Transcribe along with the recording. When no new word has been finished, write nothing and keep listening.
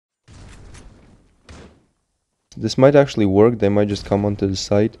This might actually work. They might just come onto the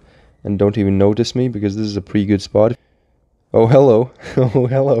site and don't even notice me because this is a pretty good spot. Oh, hello. Oh,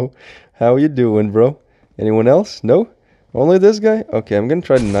 hello. How you doing, bro? Anyone else? No? Only this guy? Okay, I'm gonna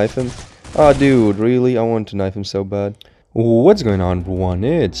try to knife him. Ah, dude, really? I want to knife him so bad. What's going on, everyone?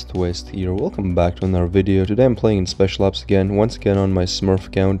 It's Twist here. Welcome back to another video. Today I'm playing in Special Ops again, once again on my Smurf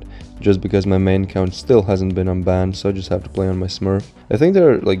account, just because my main account still hasn't been unbanned, so I just have to play on my Smurf. I think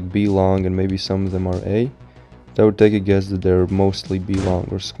they're like B long and maybe some of them are A. So I would take a guess that they're mostly B long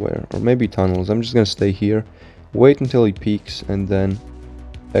or square, or maybe tunnels. I'm just gonna stay here, wait until he peeks, and then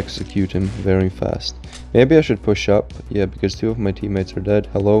execute him very fast. Maybe I should push up, yeah, because two of my teammates are dead.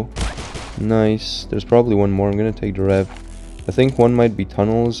 Hello. Nice. There's probably one more. I'm gonna take the rev. I think one might be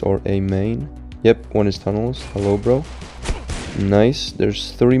tunnels or A main. Yep, one is tunnels. Hello, bro. Nice.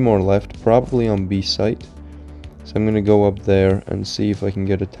 There's 3 more left, probably on B site. So I'm gonna go up there and see if I can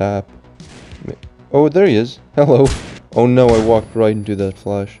get a tap. Oh, there he is. Hello. Oh no, I walked right into that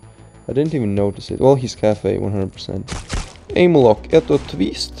flash. I didn't even notice it. Well, he's cafe, 100%. Aim lock, eto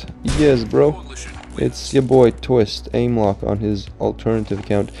twist. Yes, bro. It's your boy Twist. Aim lock on his alternative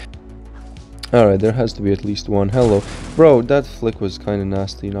account. Alright, there has to be at least one. Hello. Bro, that flick was kinda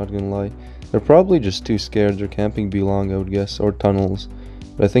nasty, not gonna lie. They're probably just too scared. They're camping B long, I would guess, or tunnels.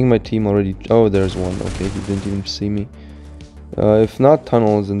 But I think my team already... Oh, there's one. Okay, he didn't even see me. If not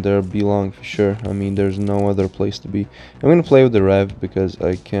tunnels, then they're B long for sure. I mean, there's no other place to be. I'm gonna play with the rev because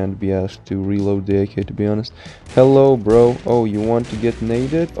I can't be asked to reload the AK, to be honest. Hello, bro. Oh, you want to get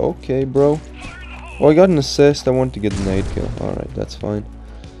naded? Okay, bro. Oh, I got an assist. I want to get the nade kill. Alright, that's fine.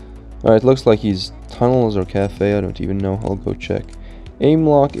 Alright, looks like he's tunnels or cafe, I don't even know, I'll go check. Aim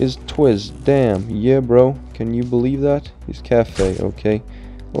lock is Twist, damn, yeah bro, can you believe that? He's cafe, okay.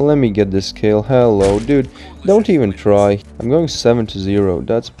 Let me get this kill, hello, dude, don't even try. I'm going 7-0,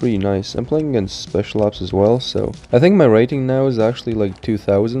 that's pretty nice. I'm playing against Special Ops as well, so... I think my rating now is actually like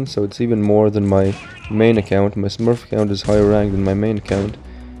 2000, so it's even more than my main account. My Smurf account is higher ranked than my main account.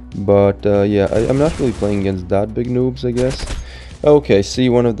 But yeah, I'm not really playing against that big noobs, I guess. Okay, see,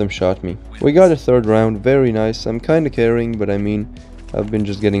 one of them shot me. We got a 3rd round, very nice. I'm kinda carrying, but I mean, I've been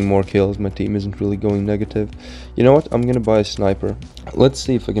just getting more kills. My team isn't really going negative. You know what? I'm gonna buy a sniper. Let's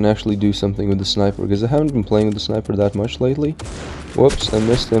see if I can actually do something with the sniper, because I haven't been playing with the sniper that much lately. Whoops, I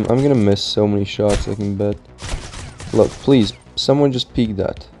missed him. I'm gonna miss so many shots, I can bet. Look, please, someone just peek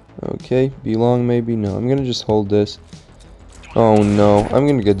that. Okay, be long maybe? No, I'm gonna just hold this. Oh no, I'm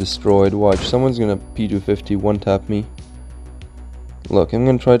gonna get destroyed. Watch, someone's gonna P250 one-tap me. Look, I'm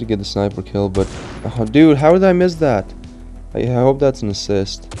gonna try to get the sniper kill, but... Oh, dude, how did I miss that? I hope that's an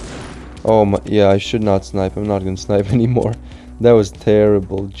assist. Oh my... Yeah, I should not snipe. I'm not gonna snipe anymore. That was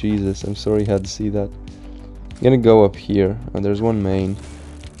terrible. Jesus, I'm sorry you had to see that. I'm gonna go up here. And there's one main.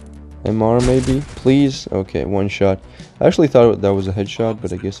 MR maybe? Please? Okay, one shot. I actually thought that was a headshot,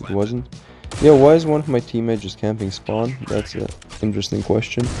 but I guess it wasn't. Yeah, why is one of my teammates just camping spawn? That's an interesting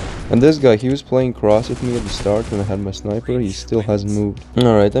question. And this guy, he was playing cross with me at the start when I had my sniper. He still hasn't moved.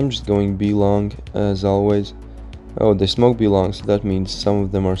 Alright, I'm just going B long, as always. Oh, they smoke B long, so that means some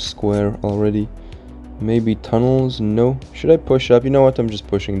of them are square already. Maybe tunnels? No. Should I push up? You know what? I'm just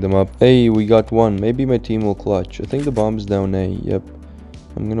pushing them up. Hey, we got one. Maybe my team will clutch. I think the bomb's down A. Yep.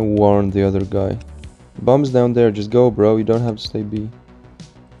 I'm gonna warn the other guy. The bomb's down there. Just go, bro. You don't have to stay B.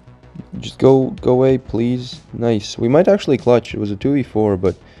 Just go away, please. Nice. We might actually clutch. It was a 2v4,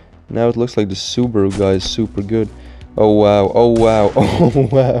 but now it looks like the Subaru guy is super good. Oh wow, oh wow, oh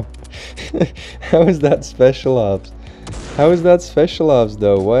wow. How is that Special Ops? How is that Special Ops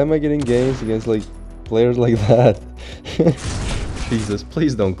though? Why am I getting games against like players like that? Jesus,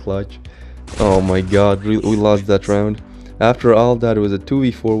 please don't clutch. Oh my god, we lost that round. After all that, it was a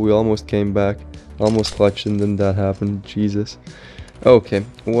 2v4, we almost came back. Almost clutched and then that happened, Jesus. Okay,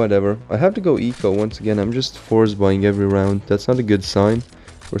 whatever. I have to go eco once again. I'm just force buying every round. That's not a good sign.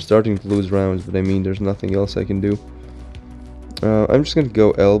 We're starting to lose rounds, but I mean, there's nothing else I can do. I'm just gonna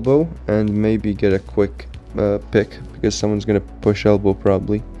go elbow and maybe get a quick pick because someone's gonna push elbow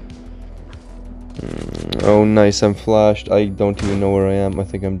probably. Oh, nice. I'm flashed. I don't even know where I am. I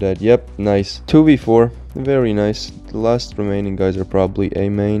think I'm dead. Yep, nice. 2v4. Very nice. The last remaining guys are probably A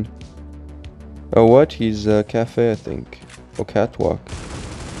main. Oh, what? He's cafe, I think. Oh, catwalk.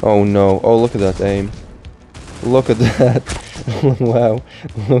 Oh no. Oh, look at that aim. Look at that. Wow.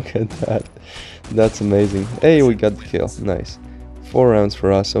 Look at that. That's amazing. Hey, we got the kill. Nice. 4 rounds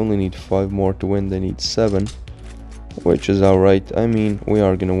for us. Only need 5 more to win. They need 7. Which is alright. I mean, we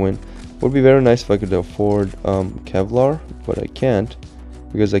are gonna win. Would be very nice if I could afford Kevlar. But I can't.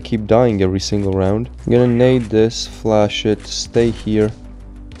 Because I keep dying every single round. I'm gonna nade this. Flash it. Stay here.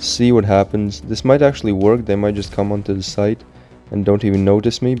 See what happens. This might actually work. They might just come onto the site and don't even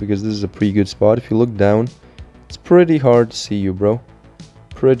notice me because this is a pretty good spot. If you look down, it's pretty hard to see you, bro.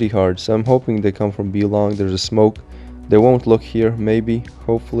 Pretty hard. So I'm hoping they come from B long. There's a smoke. They won't look here, maybe,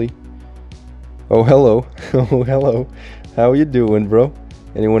 hopefully. Oh, hello. Oh, hello. How you doing, bro?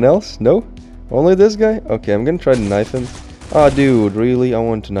 Anyone else? No? Only this guy? Okay, I'm gonna try to knife him. Ah, dude, really? I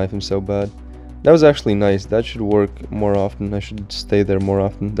want to knife him so bad. That was actually nice. That should work more often. I should stay there more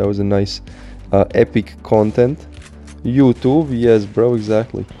often. That was a nice epic content. YouTube, yes, bro,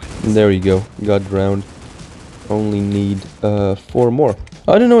 exactly. And there you go. Got drowned. Only need 4 more.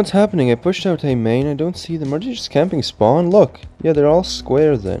 I don't know what's happening. I pushed out a main. I don't see them. Are they just camping spawn? Look. Yeah, they're all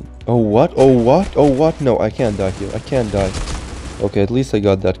square then. Oh, what? Oh, what? Oh, what? No, I can't die here. I can't die. Okay, at least I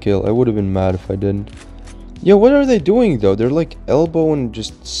got that kill. I would have been mad if I didn't. Yo, what are they doing though? They're like elbow and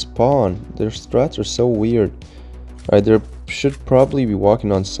just spawn. Their strats are so weird. Alright, they should probably be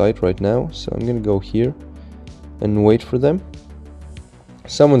walking on site right now. So I'm gonna go here and wait for them.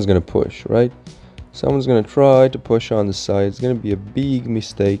 Someone's gonna push, right? Someone's gonna try to push on the side. It's gonna be a big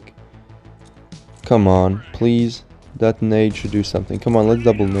mistake. Come on, please. That nade should do something. Come on, let's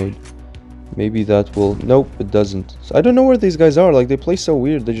double nade. Maybe that will... Nope, it doesn't. So I don't know where these guys are. Like, they play so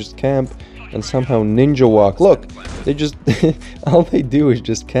weird. They just camp and somehow ninja walk. Look, they just... all they do is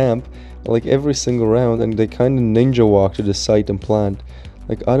just camp, like, every single round. And they kind of ninja walk to the site and plant.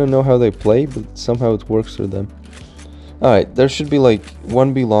 Like, I don't know how they play, but somehow it works for them. Alright, there should be, like,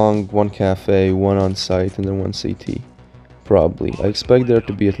 1 B long, 1 cafe, 1 on site, and then 1 CT. Probably. I expect there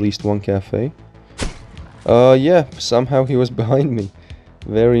to be at least 1 cafe. Yeah, somehow he was behind me.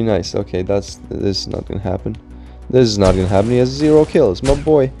 Very nice. Okay, this is not gonna happen. This is not gonna happen. He has 0 kills. My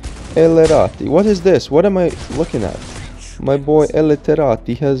boy Elerati. What is this? What am I looking at? My boy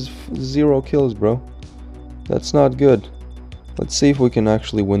Eleterati has 0 kills, bro. That's not good. Let's see if we can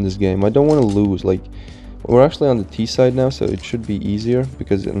actually win this game. I don't want to lose. Like, we're actually on the T side now, so it should be easier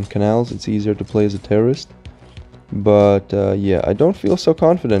because in canals it's easier to play as a terrorist. But yeah, I don't feel so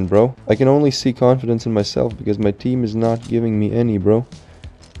confident, bro. I can only see confidence in myself because my team is not giving me any, bro.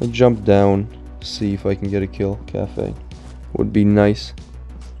 I'll jump down, see if I can get a kill. Cafe would be nice.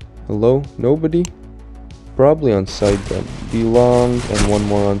 Hello? Nobody? Probably on site then. Belong, and 1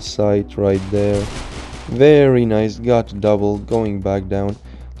 more on site right there. Very nice. Got double. Going back down.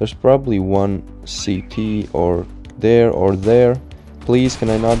 There's probably 1 CT or there. Please, can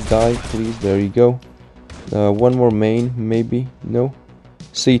I not die? Please, there you go. 1 more main, maybe? No?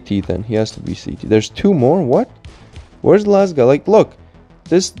 CT then. He has to be CT. There's 2 more? What? Where's the last guy? Like, look.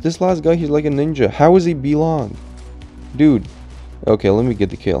 This last guy, he's like a ninja. How is he belong? Dude. Okay, let me get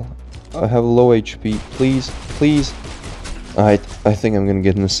the kill. I have low HP. Please, please. I think I'm gonna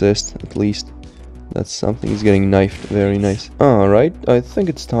get an assist, at least. That's something. He's getting knifed. Very nice. Alright, I think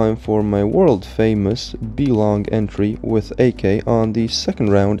it's time for my world famous B-long entry with AK on the 2nd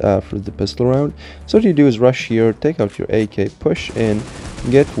round after the pistol round. So what you do is rush here, take out your AK, push in,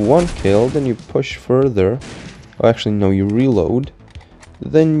 get 1 kill, then you push further. Oh, actually, no, you reload.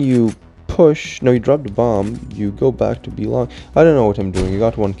 Then you push. No, you drop the bomb. You go back to B-long. I don't know what I'm doing. I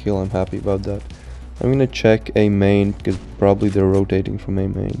got 1 kill. I'm happy about that. I'm gonna check A main because probably they're rotating from A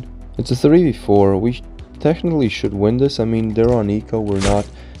main. It's a 3v4. We technically should win this. I mean, they're on eco. We're not.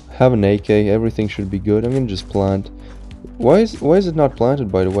 Have an AK. Everything should be good. I'm gonna just plant. Why is it not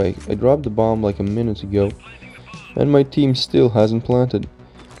planted, by the way? I dropped the bomb like a minute ago, and my team still hasn't planted.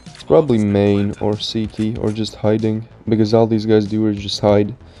 It's probably main or CT or just hiding, because all these guys do is just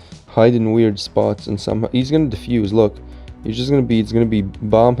hide in weird spots, and somehow he's gonna defuse. Look, he's just gonna be. It's gonna be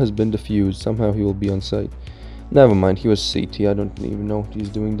bomb has been defused. Somehow he will be on site. Never mind, he was CT. I don't even know what he's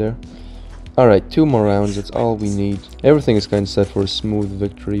doing there. Alright, 2 more rounds. That's all we need. Everything is kind of set for a smooth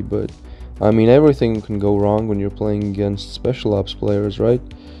victory, but I mean, everything can go wrong when you're playing against special ops players, right?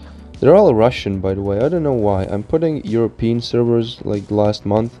 They're all Russian, by the way. I don't know why. I'm putting European servers like last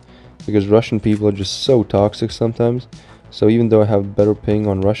month because Russian people are just so toxic sometimes. So even though I have better ping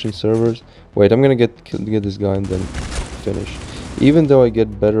on Russian servers... Wait, I'm gonna get this guy and then finish. Even though I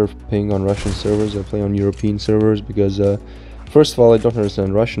get better ping on Russian servers, I play on European servers because first of all, I don't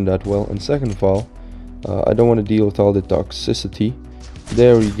understand Russian that well, and second of all, I don't want to deal with all the toxicity.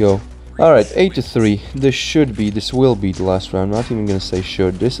 There we go. Alright, 8-3. This will be the last round. Not even gonna say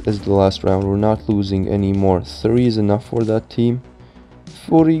should. This is the last round. We're not losing anymore. 3 is enough for that team.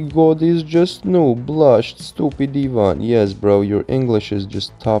 Furry God is just no blushed, stupid Ivan. Yes, bro, your English is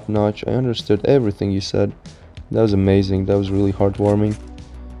just top notch. I understood everything you said. That was amazing. That was really heartwarming.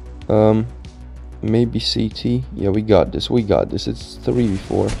 Maybe CT. Yeah, we got this. It's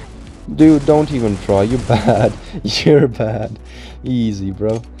 3v4. Dude, don't even try. You're bad. You're bad. Easy,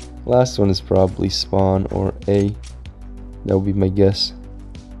 bro. Last one is probably spawn or A. That would be my guess.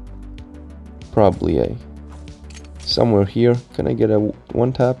 Probably A. Somewhere here. Can I get a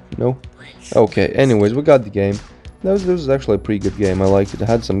one tap? No? Okay, anyways, we got the game. This was actually a pretty good game. I liked it. It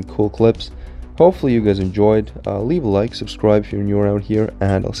had some cool clips. Hopefully you guys enjoyed. Leave a like, subscribe if you're new around here,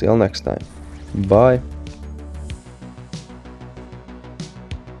 and I'll see y'all next time. Bye.